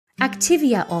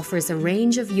Activia offers a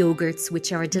range of yogurts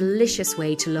which are a delicious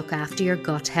way to look after your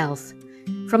gut health.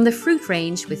 From the fruit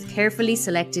range with carefully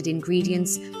selected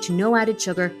ingredients to no added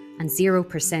sugar and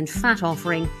 0% fat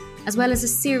offering, as well as a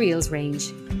cereals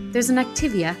range, there's an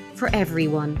Activia for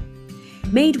everyone.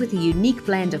 Made with a unique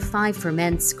blend of 5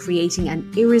 ferments, creating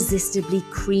an irresistibly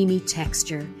creamy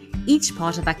texture, each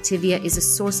pot of Activia is a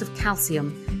source of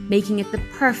calcium, making it the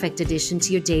perfect addition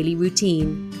to your daily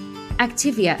routine.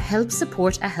 Activia helps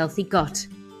support a healthy gut.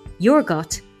 Your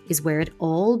gut is where it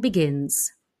all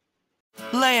begins.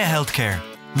 Leia Healthcare,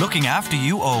 looking after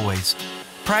you always.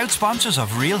 Proud sponsors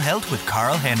of Real Health with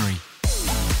Carl Henry.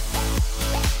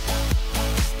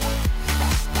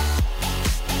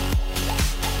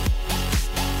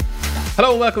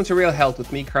 Hello and welcome to Real Health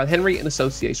with me, Carl Henry, in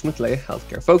association with Leia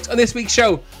Healthcare. Folks, on this week's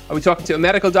show, I'll be talking to a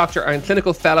medical doctor and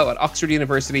clinical fellow at Oxford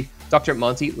University, Dr.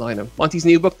 Monty Lynham. Monty's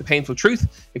new book, The Painful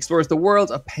Truth, explores the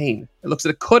world of pain. It looks at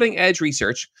a cutting-edge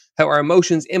research, how our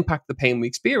emotions impact the pain we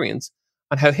experience,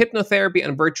 and how hypnotherapy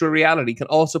and virtual reality can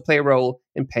also play a role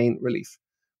in pain relief.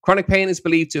 Chronic pain is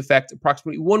believed to affect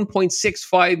approximately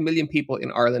 1.65 million people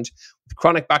in Ireland, with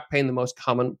chronic back pain the most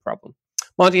common problem.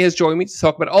 Monty has joined me to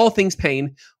talk about all things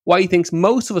pain, why he thinks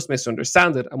most of us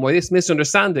misunderstand it, and why this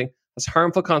misunderstanding has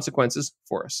harmful consequences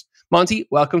for us. Monty,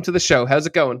 welcome to the show. How's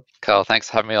it going? Carl, thanks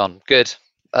for having me on. Good.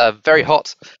 Very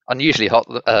hot, unusually hot,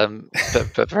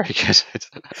 but very good.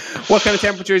 What kind of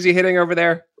temperatures are you hitting over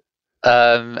there?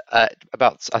 I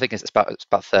think it's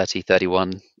about 30,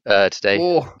 31 today.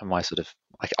 Oh. And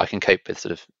I can cope with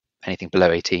sort of anything below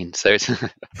 18. So it's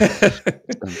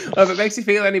well, if it makes you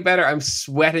feel any better, I'm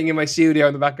sweating in my studio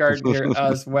in the back garden here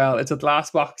as well. It's a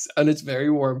glass box and it's very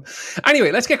warm.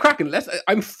 Anyway, let's get cracking.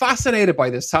 I'm fascinated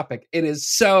by this topic. It is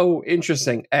so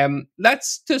interesting.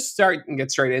 Let's just start and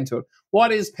get straight into it.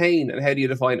 What is pain and how do you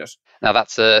define it? Now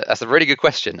that's a really good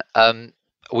question.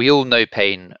 We all know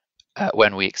pain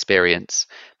when we experience,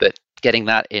 but getting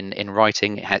that in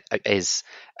writing is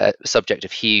a subject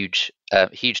of huge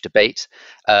debate.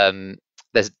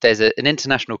 There's an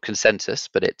international consensus,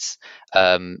 but it's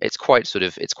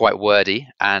quite wordy,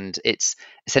 and it's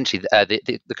essentially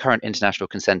the current international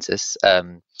consensus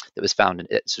that was found,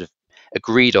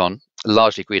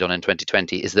 largely agreed on in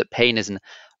 2020, is that pain is an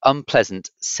unpleasant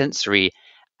sensory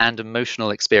and emotional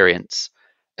experience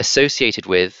associated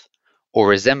with or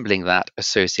resembling that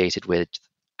associated with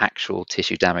actual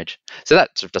tissue damage. So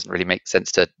that sort of doesn't really make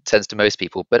sense to most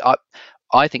people, but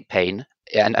I think pain,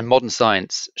 and modern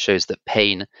science shows that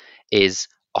pain is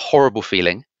a horrible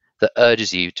feeling that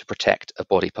urges you to protect a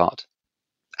body part.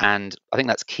 And I think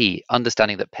that's key.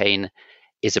 Understanding that pain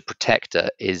is a protector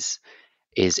is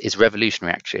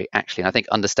revolutionary actually. And I think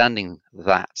understanding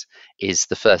that is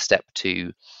the first step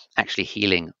to actually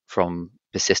healing from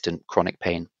persistent chronic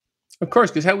pain. Of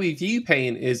course, because how we view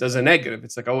pain is as a negative.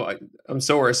 It's like, oh, I'm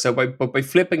sore. So by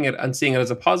flipping it and seeing it as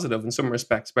a positive in some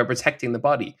respects, by protecting the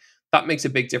body, that makes a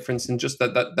big difference in just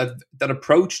that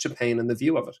approach to pain and the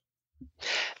view of it.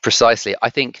 Precisely. I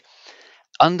think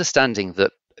understanding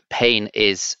that pain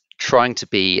is trying to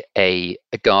be a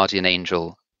guardian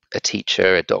angel, a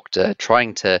teacher, a doctor,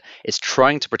 it's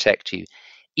trying to protect you,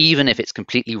 even if it's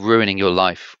completely ruining your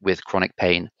life with chronic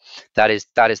pain. That is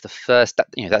the first.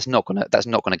 That's not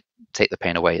gonna take the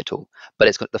pain away at all. But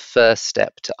it's got the first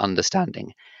step to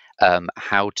understanding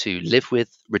how to live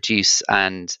with, reduce,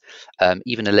 and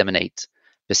even eliminate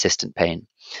persistent pain.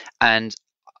 And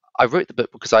I wrote the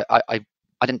book because I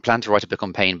didn't plan to write a book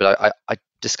on pain, but I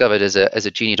discovered as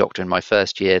a junior doctor in my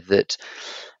first year that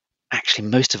actually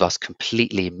most of us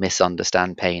completely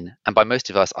misunderstand pain. And by most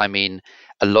of us, I mean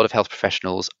a lot of health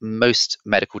professionals, most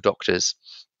medical doctors.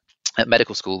 At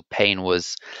medical school, pain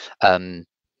was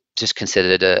just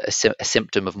considered a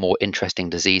symptom of more interesting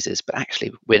diseases. But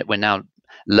actually, we're now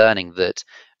learning that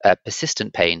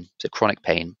persistent pain, so chronic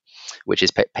pain, which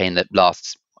is pain that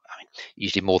lasts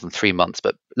usually more than 3 months,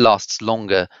 but lasts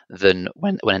longer than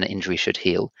when an injury should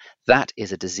heal, that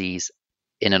is a disease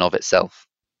in and of itself.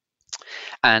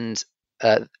 And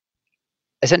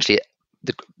essentially,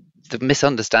 the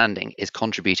misunderstanding is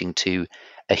contributing to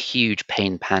a huge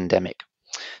pain pandemic.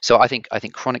 So I think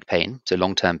chronic pain, so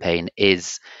long-term pain,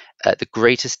 is the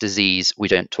greatest disease we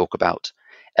don't talk about.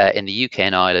 In the UK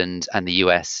and Ireland and the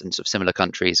US and sort of similar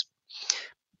countries,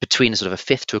 between sort of a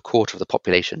fifth to a quarter of the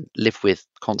population live with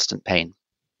constant pain.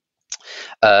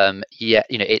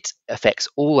 It affects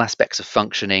all aspects of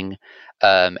functioning,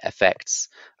 affects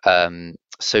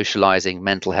socializing,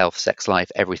 mental health, sex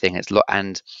life, everything.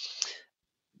 And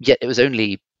yet it was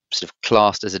only sort of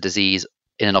classed as a disease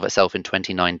in and of itself in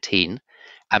 2019.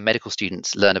 And medical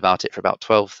students learn about it for about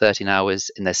 12, 13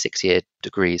 hours in their 6-year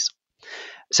degrees.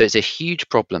 So it's a huge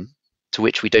problem to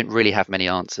which we don't really have many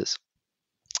answers.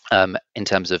 In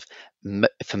terms of,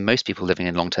 for most people living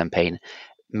in long-term pain,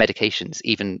 medications,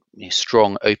 even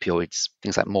strong opioids,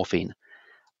 things like morphine,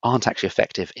 aren't actually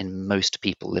effective in most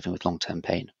people living with long-term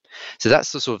pain. So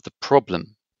that's the sort of the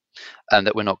problem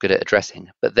that we're not good at addressing.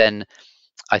 But then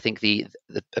I think a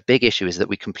big issue is that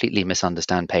we completely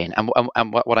misunderstand pain. And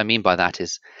what I mean by that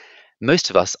is most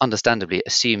of us understandably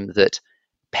assume that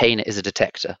pain is a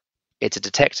detector. It's a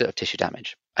detector of tissue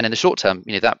damage. And in the short term,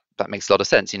 that makes a lot of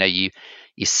sense. You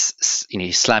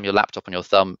slam your laptop on your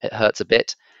thumb, it hurts a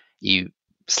bit. You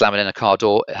slam it in a car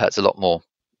door, it hurts a lot more.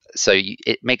 So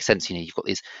it makes sense. You've got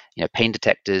these pain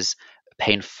detectors,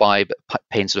 pain sort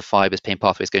of fibers, pain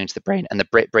pathways going to the brain, and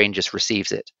the brain just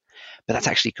receives it. But that's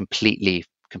actually completely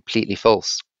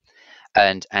false.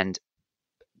 And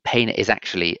pain is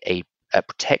actually a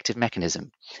protective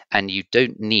mechanism, and you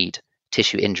don't need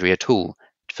tissue injury at all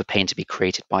for pain to be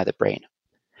created by the brain.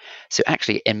 So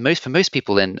actually, for most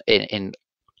people in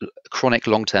chronic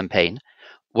long-term pain,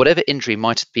 whatever injury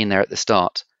might have been there at the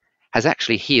start has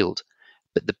actually healed,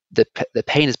 but the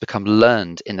pain has become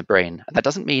learned in the brain. And that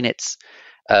doesn't mean it's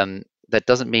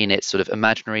sort of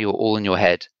imaginary or all in your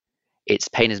head. Its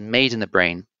pain is made in the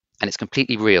brain, and it's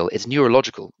completely real. It's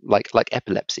neurological, like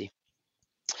epilepsy.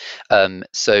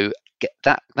 So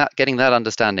getting that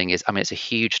understanding it's a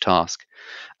huge task.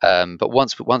 But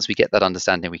once we get that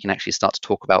understanding, we can actually start to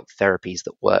talk about therapies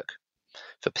that work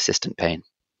for persistent pain.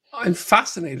 I'm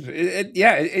fascinated.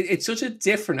 It's such a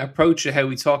different approach to how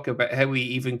we talk about how we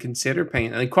even consider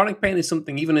pain. And chronic pain is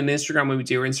something, even in Instagram, when we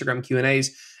do our Instagram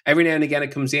Q&As, every now and again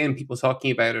it comes in, people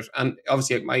talking about it. And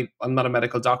obviously, I'm not a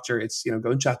medical doctor. It's,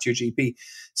 go and chat to your GP.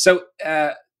 So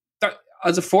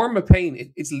as a form of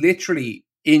pain, it's literally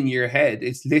in your head.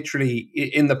 It's literally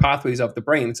in the pathways of the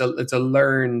brain. It's a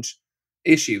learned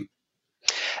issue.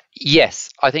 Yes,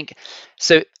 I think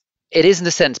so. It is in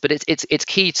a sense, but it's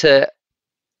key to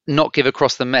not give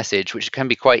across the message, which can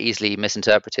be quite easily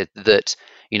misinterpreted, that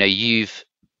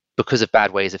because of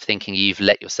bad ways of thinking, you've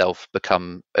let yourself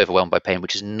become overwhelmed by pain,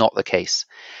 which is not the case.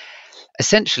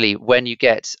 Essentially, when you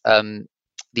get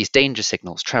these danger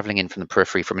signals traveling in from the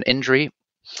periphery from an injury,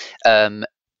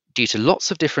 due to lots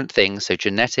of different things, so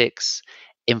genetics,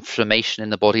 inflammation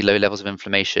in the body, low levels of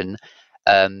inflammation,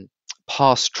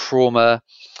 past trauma,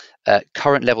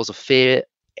 current levels of fear,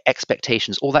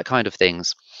 expectations, all that kind of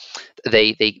things,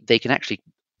 they can actually,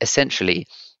 essentially,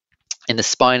 in the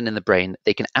spine and in the brain,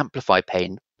 they can amplify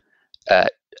pain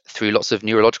through lots of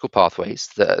neurological pathways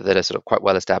that are sort of quite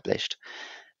well established,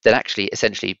 that actually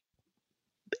essentially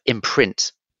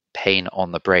imprint pain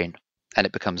on the brain, and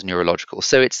it becomes neurological.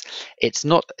 So it's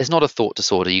not a thought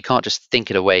disorder. You can't just think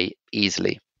it away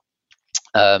easily.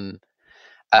 There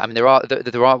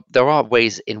are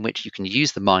ways in which you can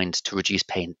use the mind to reduce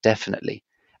pain, definitely,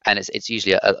 and it's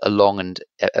usually a long and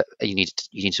you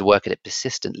need to work at it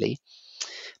persistently.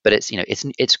 But it's in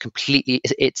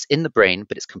the brain,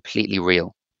 but it's completely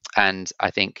real. And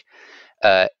I think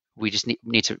we just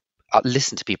need to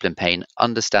listen to people in pain,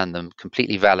 understand them,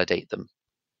 completely validate them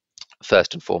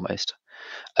first and foremost.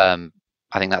 I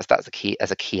think that's the key,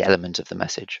 as a key element of the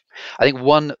message. I think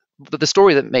the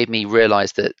story that made me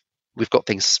realize that we've got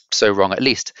things so wrong, at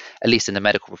least in the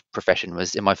medical profession,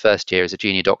 was in my first year as a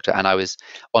junior doctor, and I was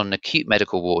on an acute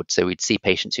medical ward. So we'd see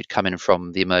patients who'd come in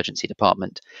from the emergency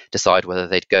department, decide whether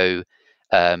they'd go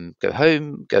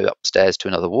home, go upstairs to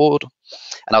another ward.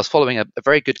 And I was following a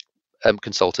very good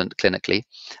consultant clinically,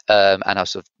 and I was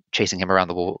sort of chasing him around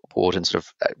the ward and sort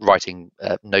of writing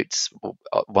notes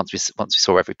once we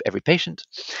saw every patient.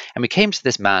 And we came to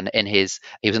this man he was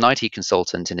an IT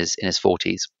consultant in his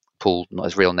 40s. Paul, not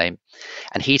his real name,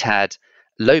 and he'd had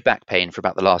low back pain for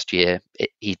about the last year.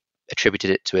 He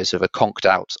attributed it to a sort of a conked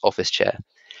out office chair,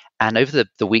 and over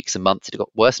the weeks and months it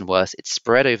got worse and worse. It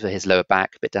spread over his lower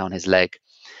back, a bit down his leg,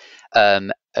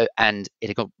 and it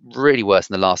had got really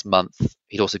worse in the last month.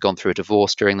 He'd also gone through a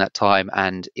divorce during that time,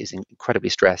 and he was incredibly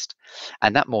stressed.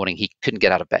 And that morning he couldn't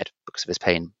get out of bed because of his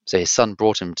pain, so his son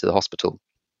brought him to the hospital,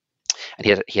 and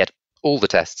he had all the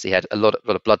tests. He had a lot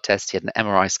of blood tests. He had an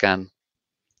MRI scan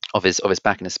of his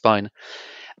back and his spine,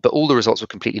 but all the results were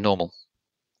completely normal.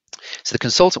 So the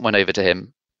consultant went over to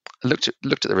him, looked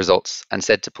at the results, and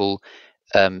said to Paul,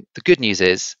 "The good news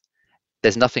is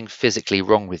there's nothing physically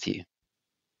wrong with you,"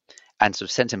 and sort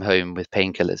of sent him home with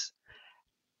painkillers.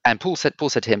 And Paul said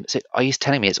to him, "So are you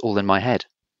telling me it's all in my head?"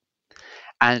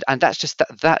 And that's just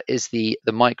that is the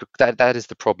micro that is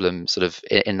the problem sort of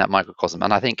in that microcosm.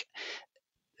 And I think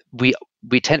we're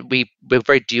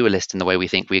very dualist in the way we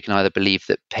think. We can either believe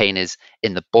that pain is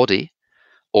in the body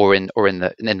or in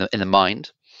the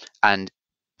mind, and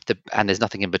and there's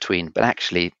nothing in between. But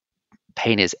actually,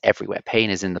 pain is everywhere. Pain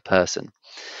is in the person.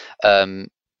 And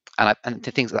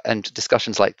things and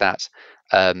discussions like that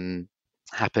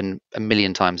happen a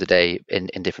million times a day in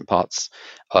different parts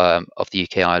of the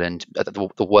UK, Ireland,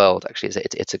 the world. Actually,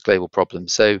 it's a global problem.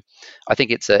 So I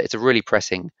think it's a really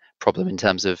pressing problem in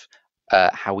terms of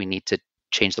how we need to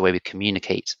change the way we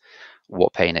communicate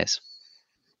what pain is.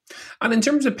 And in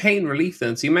terms of pain relief,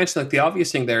 then, so you mentioned like the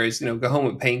obvious thing there is, go home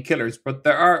with painkillers, but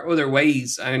there are other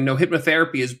ways. I know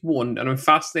hypnotherapy is one, and I'm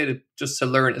fascinated just to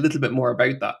learn a little bit more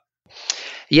about that.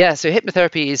 Yeah, so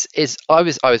hypnotherapy is I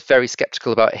was very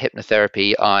skeptical about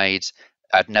hypnotherapy.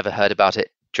 I'd never heard about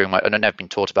it I'd never been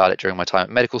taught about it during my time at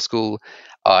medical school.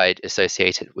 I'd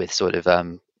associate it with sort of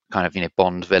kind of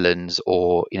Bond villains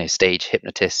or stage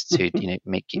hypnotists who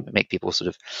make people sort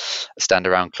of stand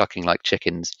around clucking like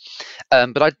chickens.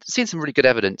 But I'd seen some really good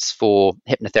evidence for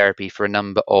hypnotherapy for a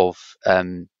number of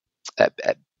pain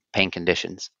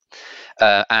conditions,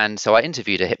 and so I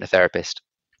interviewed a hypnotherapist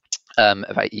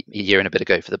about a year and a bit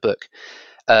ago for the book,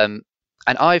 and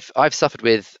I've suffered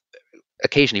with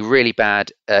occasionally really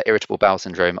bad irritable bowel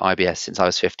syndrome, IBS, since I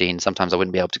was 15. Sometimes I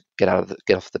wouldn't be able to get out of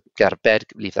bed,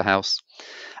 leave the house,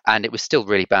 and it was still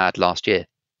really bad last year.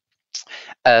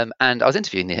 And I was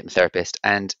interviewing the hypnotherapist,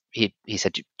 and he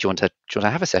said, "Do you want to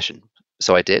have a session?"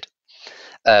 So I did,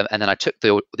 and then I took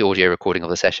the audio recording of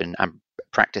the session and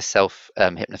practiced self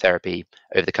hypnotherapy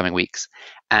over the coming weeks,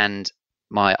 and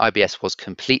my IBS was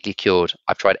completely cured.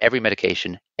 I've tried every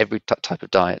medication, every type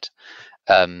of diet,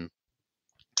 and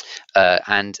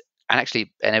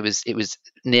it was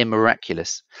near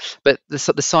miraculous. But the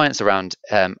science around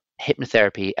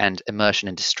hypnotherapy and immersion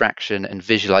and distraction and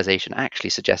visualization actually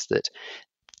suggests that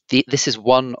this is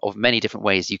one of many different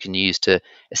ways you can use to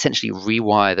essentially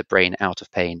rewire the brain out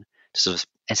of pain, to sort of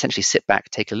essentially sit back,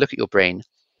 take a look at your brain,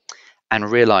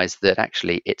 and realize that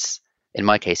actually it's, in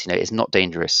my case, it's not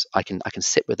dangerous. I can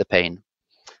sit with the pain,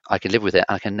 I can live with it,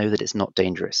 and I can know that it's not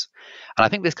dangerous. And I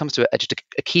think this comes to just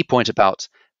a key point about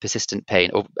persistent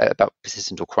pain, or about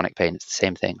persistent or chronic pain. It's the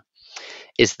same thing.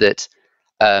 Is that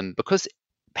because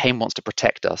pain wants to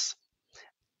protect us,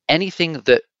 anything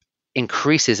that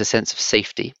increases a sense of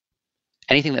safety,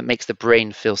 anything that makes the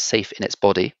brain feel safe in its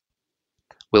body,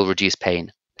 will reduce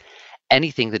pain.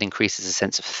 Anything that increases a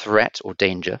sense of threat or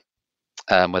danger,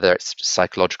 whether it's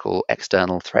psychological,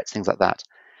 external threats, things like that,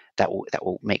 that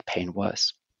will make pain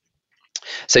worse.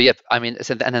 So yeah, and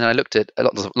then I looked at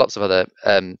lots of other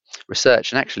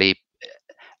research, and actually,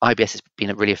 IBS has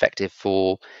been really effective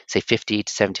for, say, 50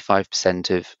 to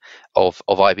 75% of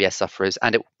IBS sufferers,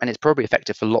 and it's probably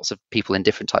effective for lots of people in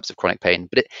different types of chronic pain.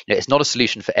 But it's not a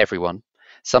solution for everyone.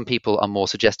 Some people are more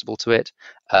suggestible to it.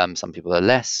 Some people are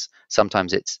less.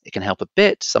 Sometimes it can help a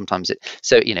bit. Sometimes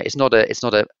it's not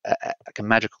a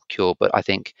magical cure. But I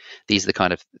think these are the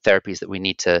kind of therapies that we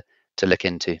need to look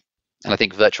into. And I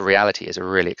think virtual reality is a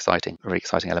really exciting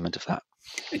element of that.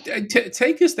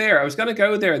 Take us there. I was going to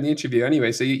go there in the interview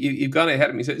anyway, so you've gone ahead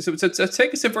of me. So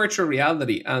take us to virtual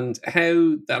reality and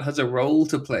how that has a role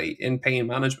to play in pain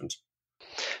management.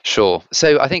 Sure.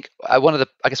 So I think one of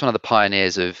the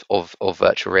pioneers of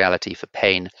virtual reality for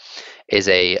pain is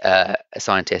a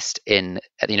scientist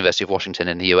at the University of Washington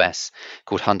in the US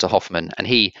called Hunter Hoffman, and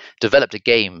he developed a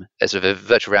game, a sort of a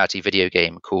virtual reality video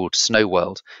game called Snow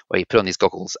World, where you put on these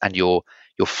goggles and you're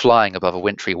flying above a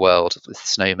wintry world with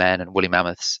snowmen and woolly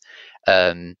mammoths.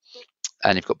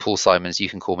 And you've got Paul Simon's "You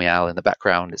Can Call Me Al" in the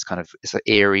background. It's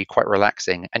eerie, quite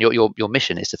relaxing. And your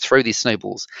mission is to throw these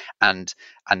snowballs and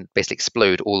basically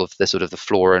explode all of the sort of the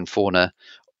flora and fauna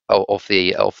of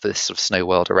this sort of snow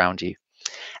world around you.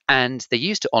 And they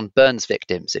used it on burns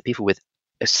victims, so people with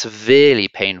severely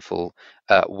painful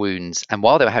wounds. And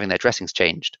while they were having their dressings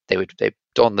changed, they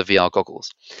don the VR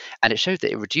goggles, and it showed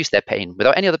that it reduced their pain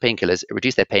without any other painkillers. It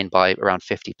reduced their pain by around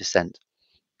 50%.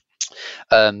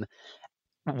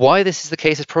 Why this is the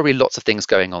case is probably lots of things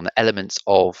going on. The elements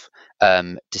of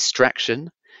distraction,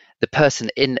 the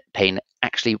person in pain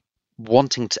actually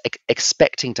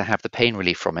expecting to have the pain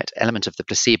relief from it, element of the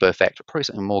placebo effect, probably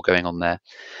something more going on there,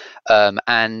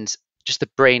 and just the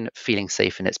brain feeling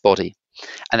safe in its body.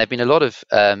 And there've been a lot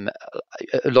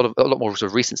more sort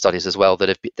of recent studies as well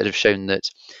that have shown that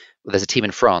there's a team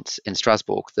in France, in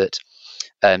Strasbourg, that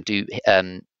do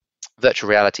virtual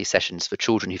reality sessions for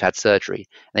children who've had surgery,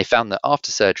 and they found that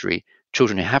after surgery,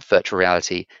 children who have virtual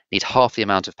reality need half the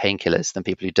amount of painkillers than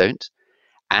people who don't,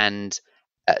 and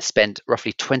spend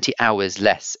roughly 20 hours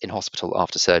less in hospital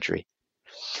after surgery.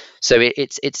 So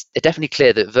it's definitely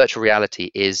clear that virtual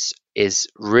reality is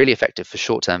really effective for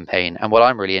short-term pain. And what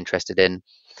I'm really interested in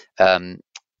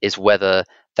is whether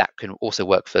that can also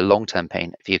work for long-term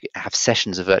pain. If you have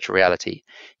sessions of virtual reality,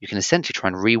 you can essentially try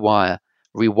and rewire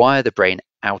the brain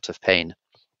out of pain.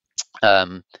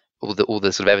 All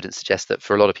the sort of evidence suggests that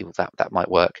for a lot of people that might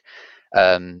work.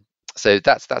 So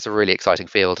that's a really exciting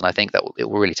field, and I think that it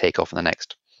will really take off in the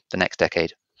next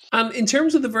decade. And in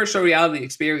terms of the virtual reality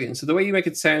experience, so the way you make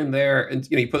it sound there, and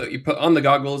you put on the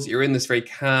goggles, you're in this very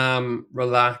calm,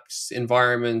 relaxed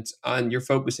environment, and you're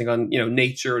focusing on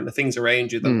nature and the things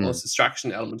around you, the most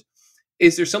distraction element.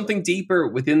 Is there something deeper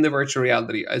within the virtual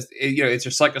reality? Is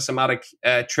there psychosomatic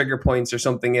trigger points or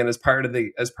something in as part of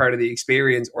the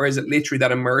experience, or is it literally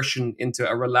that immersion into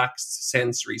a relaxed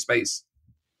sensory space?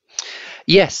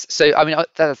 Yes, so I mean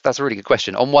that's a really good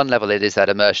question. On one level, it is that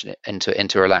immersion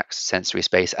into a relaxed sensory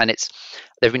space, and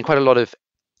there've been quite a lot of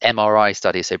MRI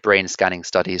studies, so brain scanning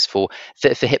studies for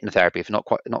hypnotherapy, if not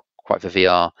quite for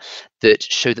VR, that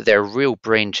show that there are real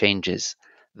brain changes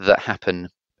that happen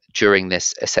during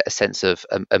this a sense of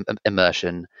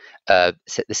immersion, the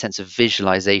sense of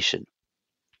visualization,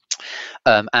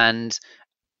 and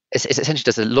it essentially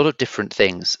does a lot of different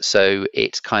things. So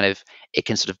it can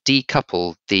sort of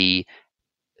decouple the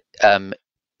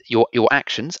your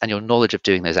actions and your knowledge of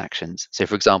doing those actions. So,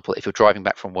 for example, if you're driving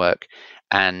back from work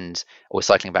or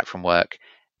cycling back from work,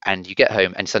 and you get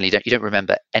home and suddenly you don't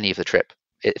remember any of the trip,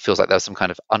 it feels like there's some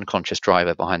kind of unconscious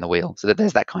driver behind the wheel. So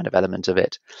there's that kind of element of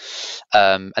it,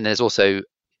 and there's also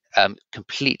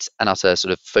complete and utter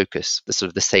sort of focus.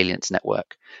 The salience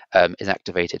network is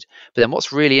activated. But then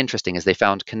what's really interesting is they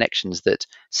found connections that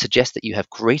suggest that you have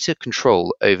greater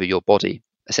control over your body,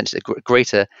 essentially a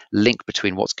greater link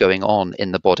between what's going on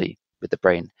in the body with the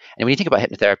brain. And when you think about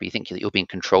hypnotherapy, you think that you're being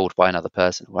controlled by another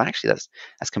person. Well, actually,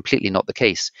 that's completely not the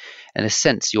case. In a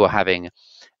sense, you're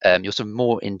sort of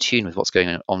more in tune with what's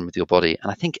going on with your body. And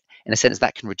I think, in a sense,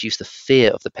 that can reduce the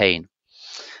fear of the pain.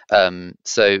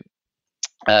 So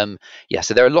there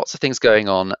are lots of things going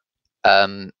on.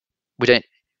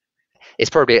 It's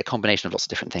probably a combination of lots of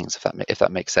different things, if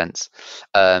that makes sense.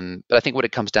 But I think what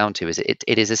it comes down to is it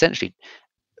is essentially,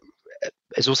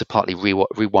 it's also partly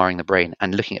rewiring the brain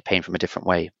and looking at pain from a different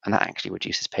way, and that actually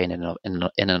reduces pain in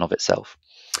and of itself.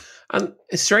 And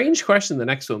a strange question, the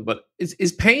next one, but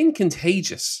is pain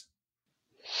contagious?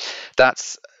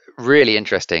 That's really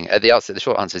interesting. The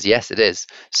short answer is yes, it is.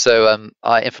 So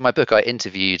for my book, I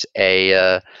interviewed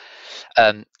a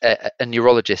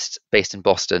neurologist based in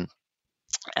Boston,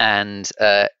 and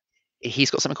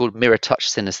he's got something called mirror touch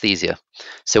synesthesia.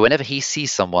 So whenever he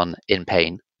sees someone in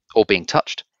pain or being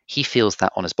touched, he feels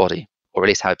that on his body, or at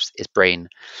least how his brain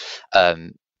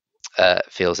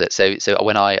feels it. So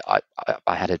when I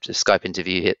had a Skype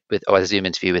interview or a Zoom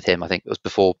interview with him, I think it was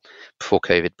before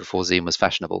COVID, before Zoom was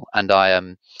fashionable, and I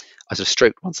sort of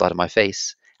stroked one side of my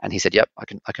face, and he said, "Yep,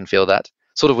 I can feel that."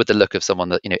 Sort of with the look of someone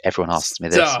that everyone asks me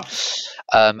this,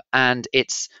 and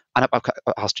I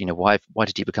asked, why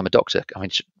did you become a doctor? I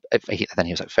mean, then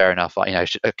he was like, fair enough. I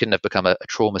couldn't have become a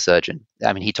trauma surgeon.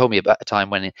 I mean, he told me about a time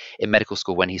when in medical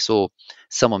school when he saw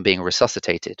someone being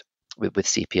resuscitated with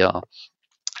CPR,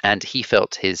 and he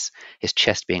felt his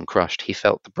chest being crushed. He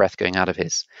felt the breath going out of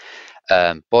his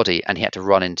body, and he had to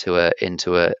run into a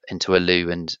loo,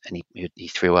 and he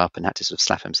threw up and had to sort of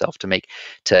slap himself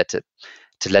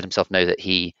to let himself know that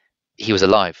he was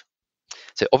alive.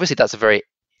 So obviously that's a very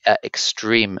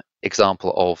extreme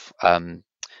example of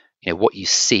what you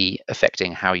see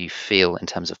affecting how you feel in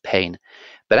terms of pain.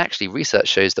 But actually, research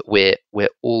shows that we're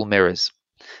all mirrors.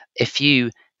 If you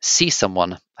see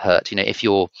someone hurt, if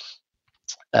you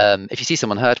see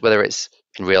someone hurt, whether it's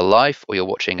in real life or you're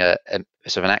watching a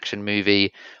sort of an action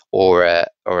movie or a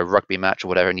rugby match or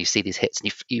whatever, and you see these hits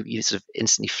and you sort of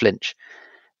instantly flinch,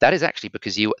 that is actually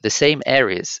because the same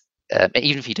areas,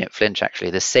 even if you don't flinch, actually,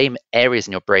 the same areas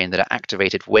in your brain that are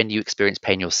activated when you experience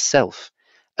pain yourself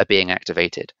are being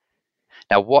activated.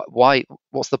 Now,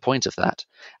 what's the point of that?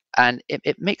 And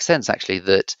it makes sense, actually,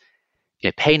 that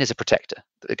pain is a protector.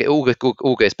 It all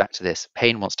goes back to this.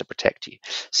 Pain wants to protect you.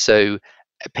 So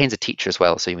pain's a teacher as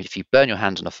well. So if you burn your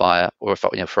hand on a fire, or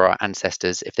for our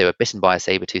ancestors, if they were bitten by a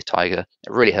saber-toothed tiger,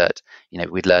 it really hurt.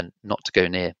 We'd learn not to go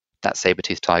near that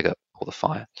saber-toothed tiger or the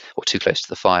fire, or too close to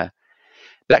the fire.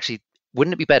 But actually,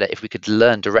 wouldn't it be better if we could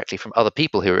learn directly from other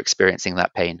people who are experiencing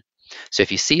that pain? So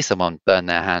if you see someone burn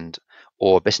their hand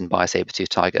or bitten by a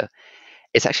saber-toothed tiger,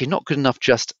 it's actually not good enough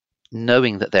just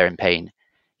knowing that they're in pain.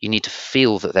 You need to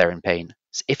feel that they're in pain.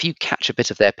 So if you catch a bit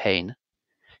of their pain,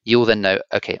 you'll then know,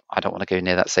 okay, I don't want to go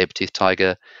near that saber-toothed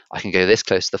tiger. I can go this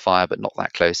close to the fire, but not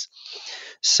that close.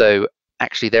 So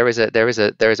actually, there is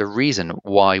a reason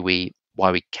why we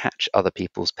catch other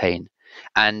people's pain.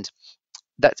 And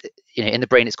that's, in the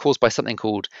brain, it's caused by something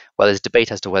called, well, there's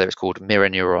debate as to whether it's called mirror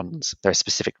neurons. There are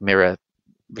specific mirror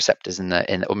receptors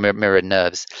or mirror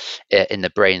nerves in the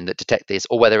brain that detect this,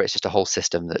 or whether it's just a whole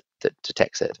system that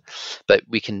detects it. But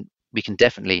we can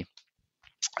definitely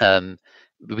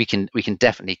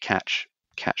catch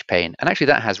pain, and actually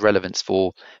that has relevance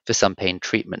for some pain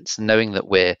treatments, knowing that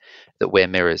we're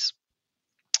mirrors.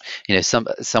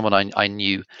 Someone I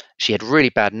knew, she had really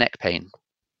bad neck pain,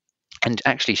 and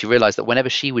actually she realized that whenever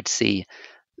she would see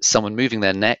someone moving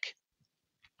their neck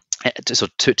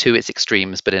to its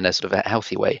extremes, but in a sort of a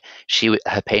healthy way,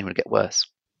 her pain would get worse.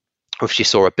 Or if she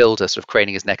saw a builder sort of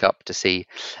craning his neck up to see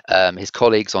his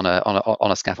colleagues on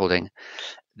a scaffolding,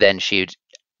 then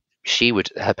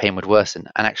her pain would worsen.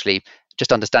 And actually,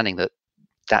 just understanding that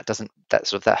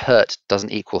hurt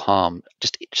doesn't equal harm.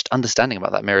 Just understanding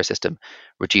about that mirror system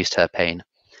reduced her pain.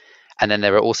 And then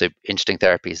there are also interesting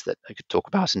therapies that I could talk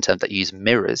about in terms that use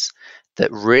mirrors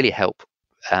that really help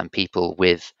people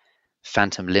with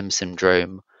phantom limb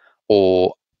syndrome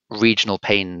or regional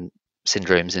pain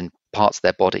syndromes in parts of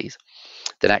their bodies,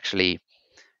 that actually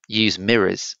use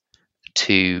mirrors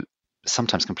to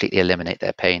sometimes completely eliminate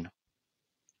their pain,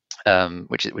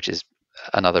 which is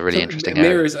another really interesting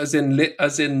mirrors area.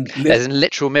 as in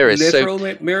literal mirrors. Literal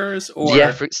mirrors, or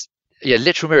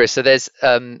literal mirrors. So there's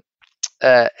an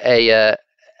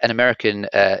American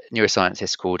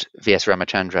neuroscientist called V.S.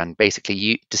 Ramachandran.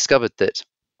 Basically, discovered that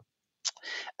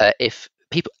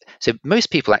most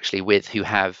people actually who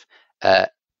have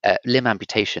limb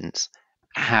amputations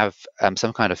have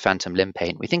some kind of phantom limb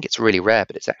pain. We think it's really rare,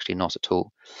 but it's actually not at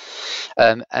all.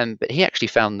 But he actually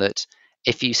found that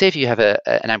if you have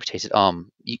an amputated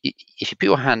arm, if you put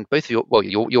your hand, both of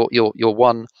your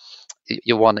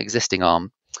one existing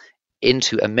arm,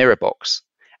 into a mirror box,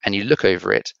 and you look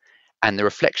over it, and the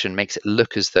reflection makes it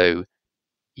look as though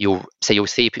you'll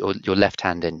see your left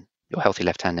hand in, your healthy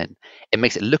left hand in. It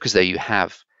makes it look as though you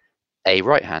have a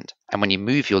right hand, and when you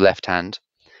move your left hand,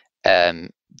 the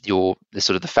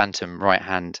phantom right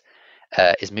hand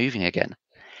is moving again.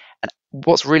 And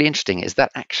what's really interesting is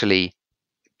that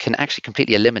can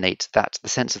completely eliminate the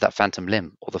sense of that phantom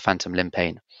limb or the phantom limb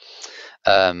pain.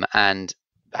 And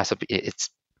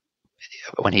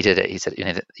when he did it, he said,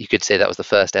 you could say that was the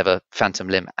first ever phantom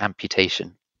limb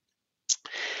amputation.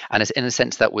 And in a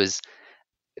sense, that was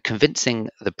convincing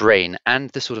the brain and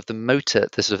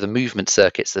the movement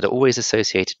circuits that are always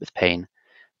associated with pain,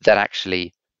 that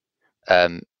actually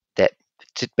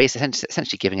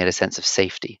essentially giving it a sense of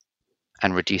safety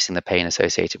and reducing the pain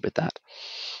associated with that.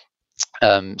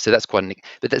 So that's quite unique.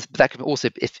 But that can also,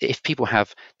 if people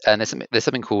have, and there's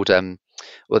something called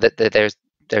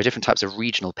there are different types of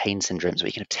regional pain syndromes where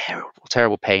you can have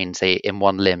terrible pain, say in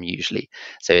one limb usually,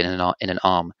 so in an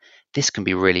arm. This can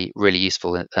be really, really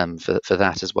useful for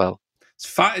that as well.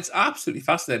 It's absolutely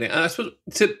fascinating, and I suppose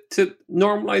to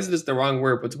normalize it is the wrong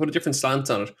word, but to put a different slant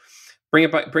on it,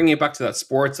 bringing it back to that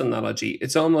sports analogy,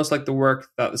 it's almost like the work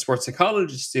that the sports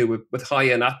psychologists do with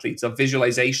high-end athletes of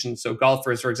visualization. So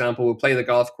golfers, for example, will play the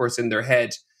golf course in their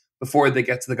head before they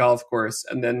get to the golf course,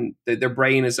 and then their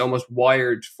brain is almost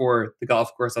wired for the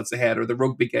golf course that's ahead, or the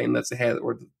rugby game that's ahead,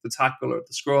 or the tackle or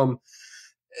the scrum.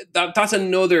 That's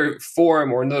another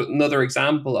form or another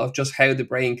example of just how the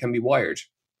brain can be wired.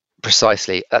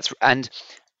 Precisely. And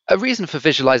a reason for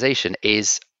visualization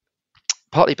is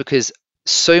partly because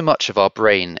so much of our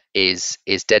brain is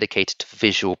dedicated to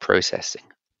visual processing.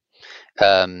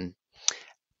 So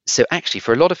actually,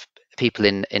 for a lot of people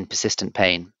in persistent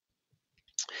pain,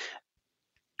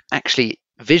 actually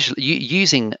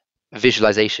using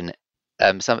visualization,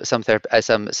 some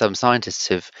scientists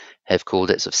have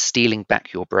called it sort of stealing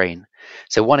back your brain.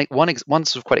 So one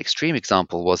sort of quite extreme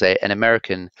example was an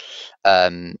American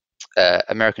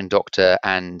doctor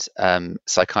and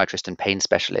psychiatrist and pain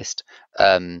specialist,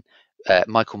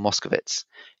 Michael Moskowitz,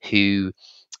 who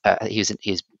he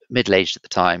was middle-aged at the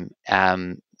time. I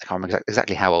can't remember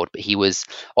exactly how old, but he was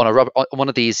on one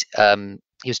of these.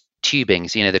 He was tubing,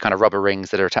 so the kind of rubber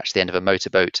rings that are attached to the end of a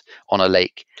motorboat on a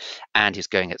lake, and he was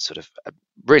going at sort of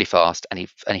really fast, and he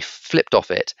flipped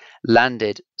off it,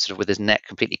 landed sort of with his neck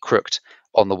completely crooked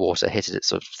on the water, hit it at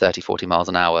sort of 30-40 miles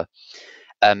an hour.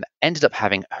 Ended up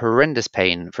having horrendous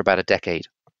pain for about a decade.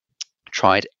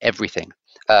 Tried everything,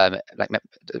 like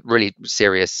really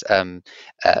serious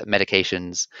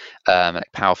medications,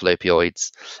 like powerful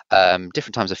opioids,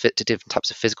 different types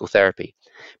of physical therapy.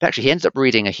 But actually, he ended up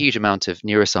reading a huge amount of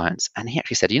neuroscience, and he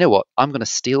actually said, "You know what? I'm going to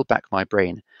steal back my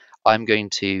brain. I'm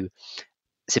going to."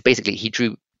 So basically, he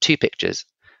drew two pictures.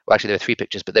 Well, actually, there were three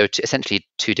pictures, but there were essentially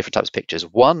two different types of pictures.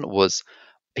 One was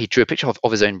he drew a picture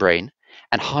of his own brain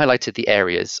and highlighted the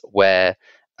areas where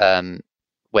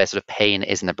where sort of pain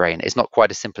is in the brain. It's not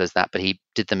quite as simple as that, but he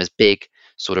did them as big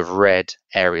sort of red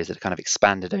areas that kind of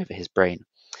expanded over his brain.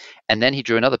 And then he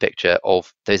drew another picture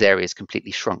of those areas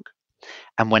completely shrunk.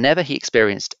 And whenever he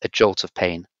experienced a jolt of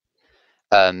pain,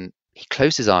 he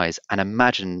closed his eyes and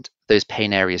imagined those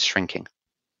pain areas shrinking.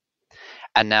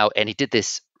 And he did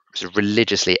this sort of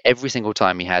religiously. Every single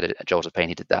time he had a jolt of pain,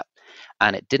 he did that.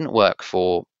 And it didn't work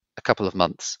for a couple of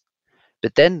months.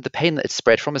 But then the pain that had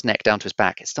spread from his neck down to his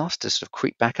back, it started to sort of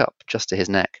creep back up just to his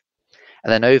neck.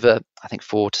 And then over, I think,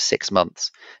 4 to 6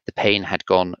 months, the pain had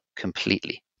gone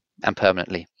completely and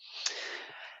permanently.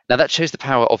 Now that shows the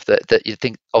power of you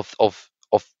think of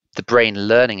the brain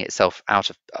learning itself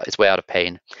its way out of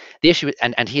pain. The issue,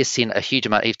 and he has seen a huge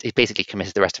amount. He basically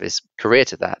committed the rest of his career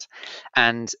to that,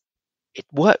 and it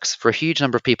works for a huge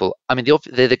number of people. I mean,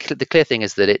 the clear thing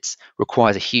is that it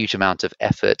requires a huge amount of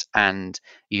effort, and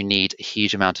you need a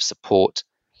huge amount of support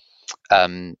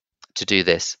to do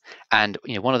this. And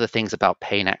one of the things about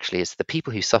pain actually is the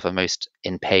people who suffer most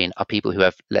in pain are people who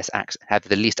have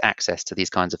the least access to these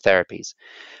kinds of therapies.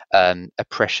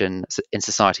 Oppression in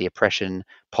society,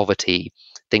 poverty,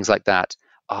 things like that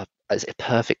are as a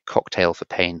perfect cocktail for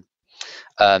pain.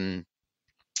 But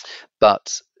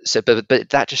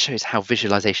that just shows how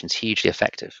visualization is hugely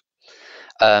effective.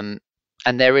 And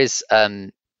there's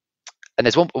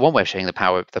one way of showing the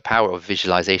power of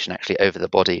visualization actually over the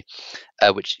body,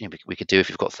 which we could do if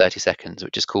you've got 30 seconds,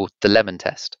 which is called the lemon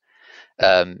test.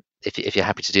 If you're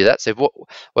happy to do that. So what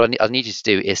I need you to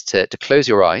do is to close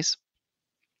your eyes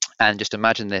and just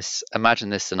imagine this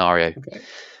scenario. Okay.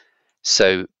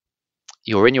 So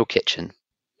you're in your kitchen,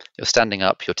 you're standing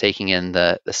up, you're taking in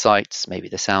the sights, maybe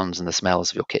the sounds and the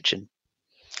smells of your kitchen.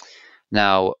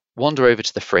 Now wander over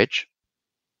to the fridge,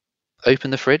 open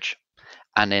the fridge,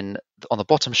 and on the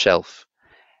bottom shelf,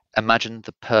 imagine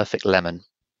the perfect lemon,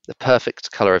 the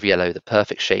perfect color of yellow, the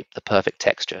perfect shape, the perfect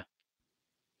texture.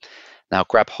 Now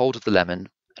grab hold of the lemon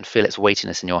and feel its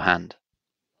weightiness in your hand.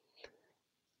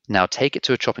 Now take it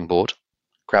to a chopping board,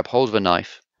 grab hold of a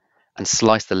knife, and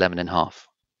slice the lemon in half.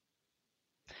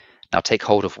 Now take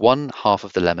hold of one half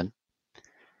of the lemon,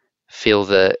 feel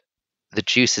the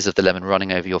juices of the lemon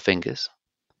running over your fingers,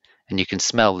 and you can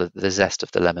smell the zest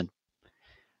of the lemon.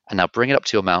 And now bring it up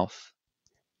to your mouth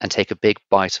and take a big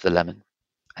bite of the lemon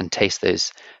and taste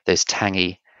those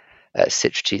tangy,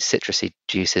 citrusy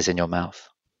juices in your mouth.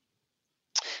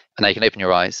 And now you can open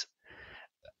your eyes.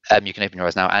 You can open your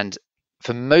eyes now. And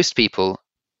for most people,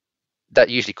 that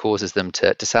usually causes them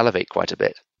to salivate quite a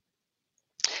bit.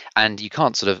 And you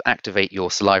can't sort of activate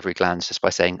your salivary glands just by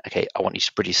saying, okay, I want you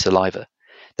to produce saliva.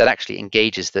 That actually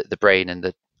engages the brain and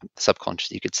the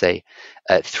subconscious, you could say,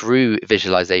 through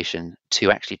visualization to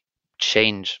actually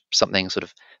change something sort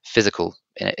of physical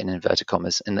in inverted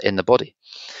commas in the body.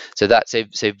 So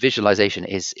visualization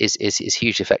is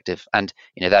hugely effective, and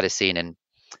that is seen in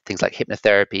things like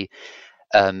hypnotherapy,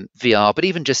 VR, but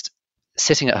even just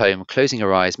sitting at home, closing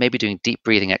your eyes, maybe doing deep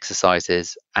breathing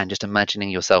exercises, and just imagining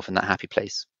yourself in that happy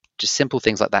place. Just simple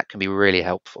things like that can be really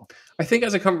helpful. I think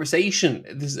as a conversation,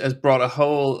 this has brought a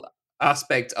whole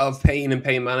aspect of pain and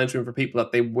pain management for people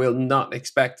that they will not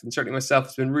expect. And certainly myself,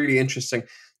 it's been really interesting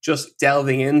just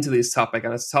delving into this topic.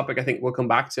 And it's a topic I think we'll come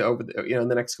back to over in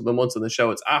the next couple of months on the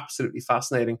show. It's absolutely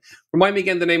fascinating. Remind me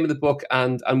again the name of the book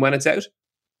and when it's out.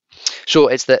 Sure,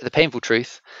 it's the Painful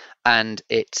Truth, and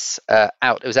it's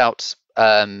out. It was out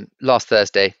last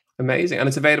Thursday. Amazing. And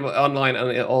it's available online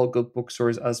and in all good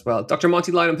bookstores as well. Dr.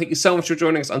 Monty Lynham, thank you so much for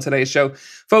joining us on today's show.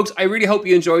 Folks, I really hope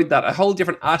you enjoyed that. A whole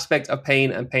different aspect of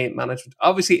pain and pain management.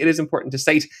 Obviously, it is important to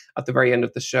state at the very end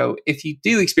of the show, if you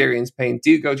do experience pain,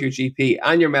 do go to your GP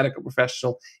and your medical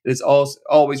professional. It is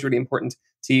always really important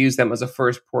to use them as a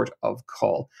first port of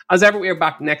call. As ever, we are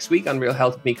back next week on Real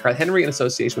Health with me, Carl Henry, in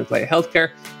association with Laya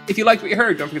Healthcare. If you liked what you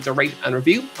heard, don't forget to rate and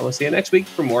review, and we'll see you next week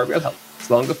for more Real Health.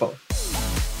 So long, go phone.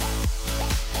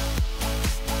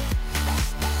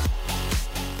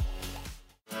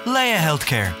 Laya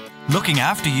Healthcare, looking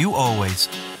after you always.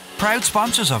 Proud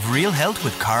sponsors of Real Health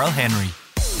with Carl Henry.